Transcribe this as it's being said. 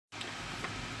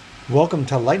Welcome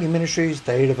to Lightning Ministries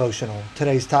Daily Devotional.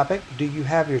 Today's topic, do you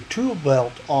have your tool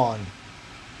belt on?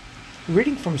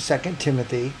 Reading from 2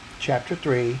 Timothy chapter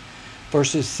 3,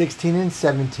 verses 16 and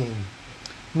 17.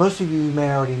 Most of you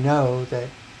may already know that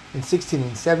in 16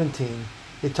 and 17,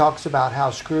 it talks about how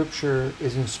Scripture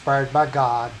is inspired by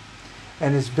God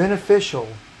and is beneficial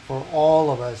for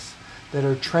all of us that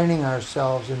are training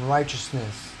ourselves in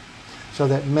righteousness so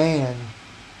that man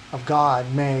of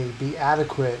God may be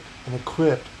adequate and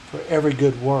equipped for every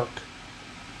good work.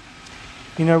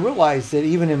 Realize that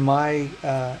even in my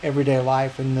everyday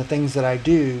life and the things that I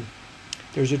do,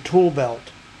 there's a tool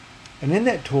belt. And in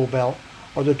that tool belt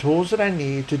are the tools that I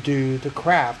need to do the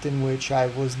craft in which I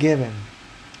was given.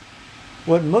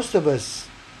 What most of us,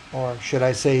 or should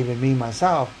I say even me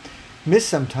myself, miss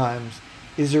sometimes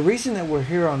is the reason that we're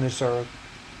here on this earth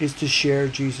is to share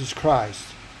Jesus Christ.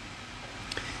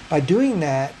 By doing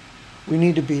that, we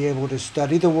need to be able to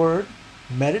study the Word,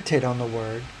 meditate on the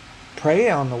Word, pray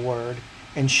on the Word,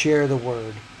 and share the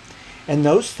Word. And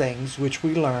those things which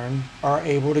we learn are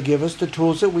able to give us the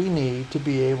tools that we need to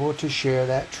be able to share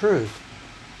that truth.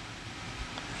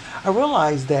 I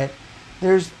realize that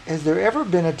has there ever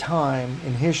been a time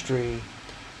in history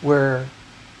where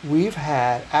we've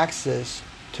had access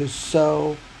to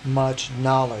so much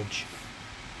knowledge?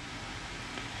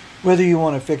 Whether you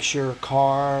want to fix your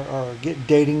car or get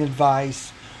dating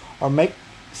advice or make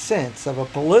sense of a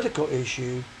political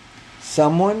issue,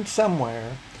 someone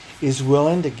somewhere is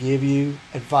willing to give you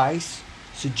advice,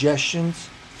 suggestions,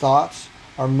 thoughts,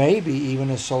 or maybe even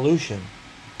a solution.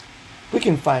 We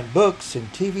can find books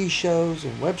and TV shows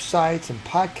and websites and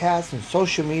podcasts and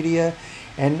social media,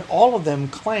 and all of them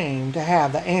claim to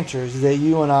have the answers that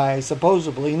you and I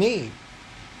supposedly need.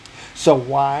 So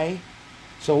why,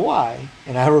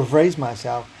 and I rephrase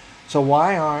myself, so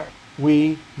why aren't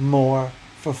we more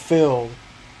fulfilled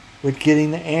with getting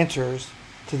the answers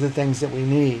to the things that we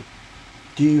need?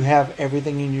 Do you have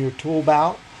everything in your tool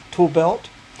belt?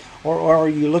 Or are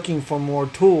you looking for more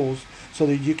tools so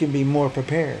that you can be more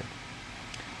prepared?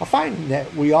 I find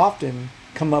that we often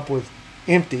come up with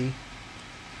an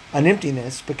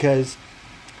emptiness because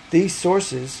these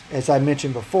sources, as I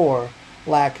mentioned before,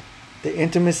 lack the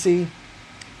intimacy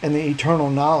and the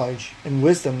eternal knowledge and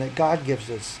wisdom that God gives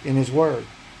us in His Word.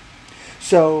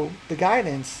 So the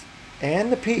guidance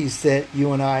and the peace that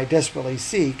you and I desperately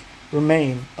seek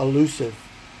remain elusive,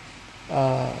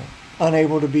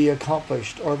 unable to be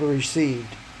accomplished or to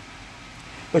received.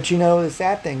 But the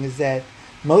sad thing is that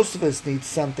most of us need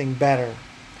something better.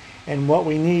 And what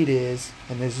we need is,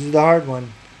 and this is the hard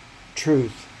one,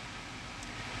 truth.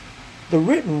 The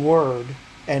written word,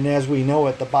 and as we know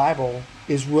it, the Bible,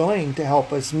 is willing to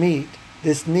help us meet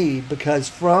this need because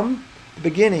from the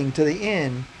beginning to the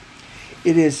end,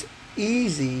 it is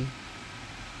easy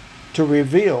to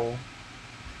reveal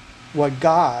what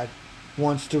God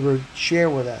wants to share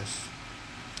with us.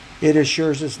 It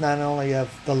assures us not only of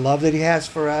the love that He has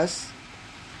for us,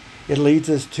 it leads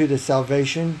us to the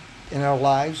salvation in our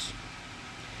lives,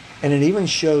 and it even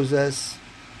shows us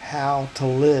how to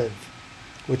live,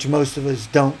 which most of us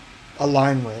don't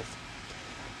align with.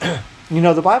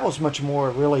 The Bible is much more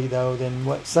really, though, than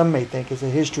what some may think is a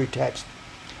history text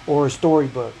or a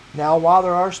storybook. Now, while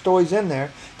there are stories in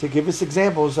there to give us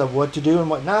examples of what to do and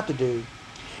what not to do,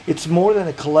 it's more than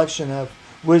a collection of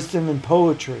wisdom and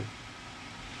poetry.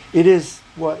 It is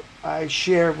what I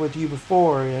shared with you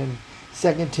before in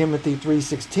 2 Timothy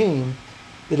 3:16,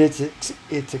 that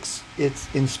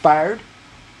it's inspired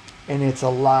and it's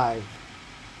alive.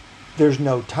 There's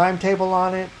no timetable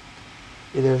on it.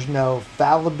 There's no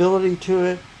fallibility to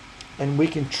it, and we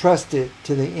can trust it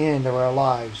to the end of our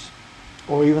lives,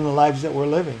 or even the lives that we're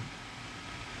living.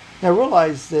 Now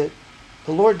realize that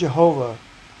the Lord Jehovah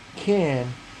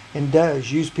can and does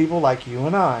use people like you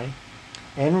and I,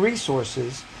 and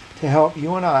resources to help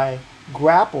you and I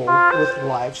grapple with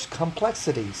life's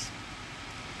complexities.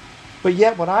 But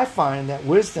yet what I find that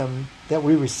wisdom that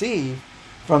we receive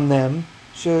from them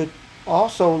should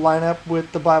also line up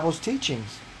with the Bible's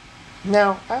teachings.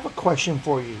 Now, I have a question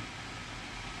for you.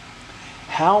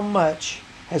 How much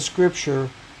has Scripture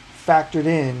factored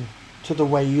in to the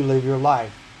way you live your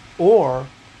life, or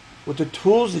with the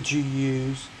tools that you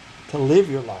use to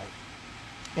live your life?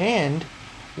 And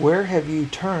where have you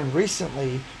turned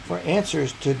recently for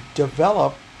answers to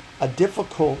develop a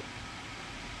difficult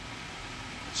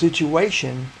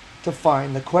situation to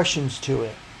find the questions to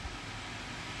it,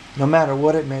 no matter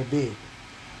what it may be?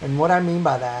 And what I mean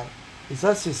by that is,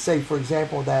 let's just say, for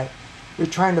example, that you're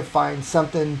trying to find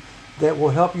something that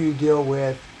will help you deal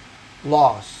with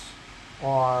loss,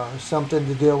 or something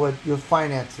to deal with your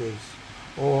finances,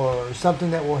 or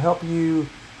something that will help you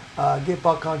get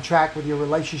back on track with your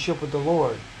relationship with the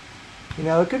Lord. You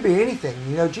know, it could be anything.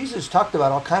 You know, Jesus talked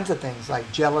about all kinds of things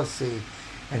like jealousy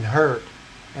and hurt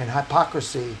and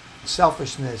hypocrisy,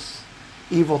 selfishness,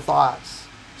 evil thoughts,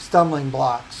 stumbling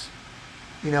blocks,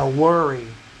 you know, worry,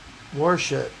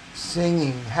 worship,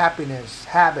 singing, happiness,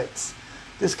 habits,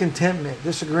 discontentment,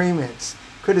 disagreements,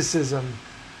 criticism,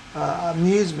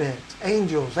 amusement,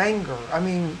 angels, anger,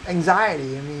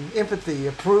 anxiety, empathy,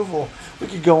 approval. We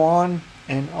could go on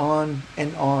and on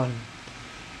and on.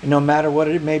 And no matter what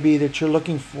it may be that you're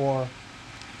looking for,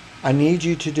 I need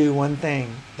you to do one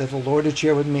thing that the Lord had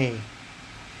shared with me,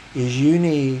 is you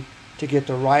need to get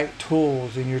the right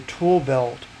tools in your tool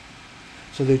belt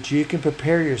so that you can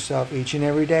prepare yourself each and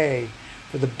every day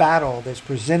for the battle that's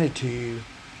presented to you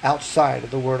outside of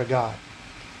the Word of God.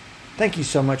 Thank you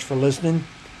so much for listening.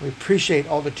 We appreciate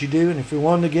all that you do. And if you're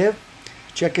willing to give,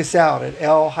 check us out at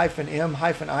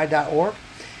l-m-i.org.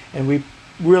 And we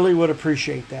really would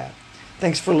appreciate that.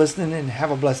 Thanks for listening and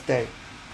have a blessed day.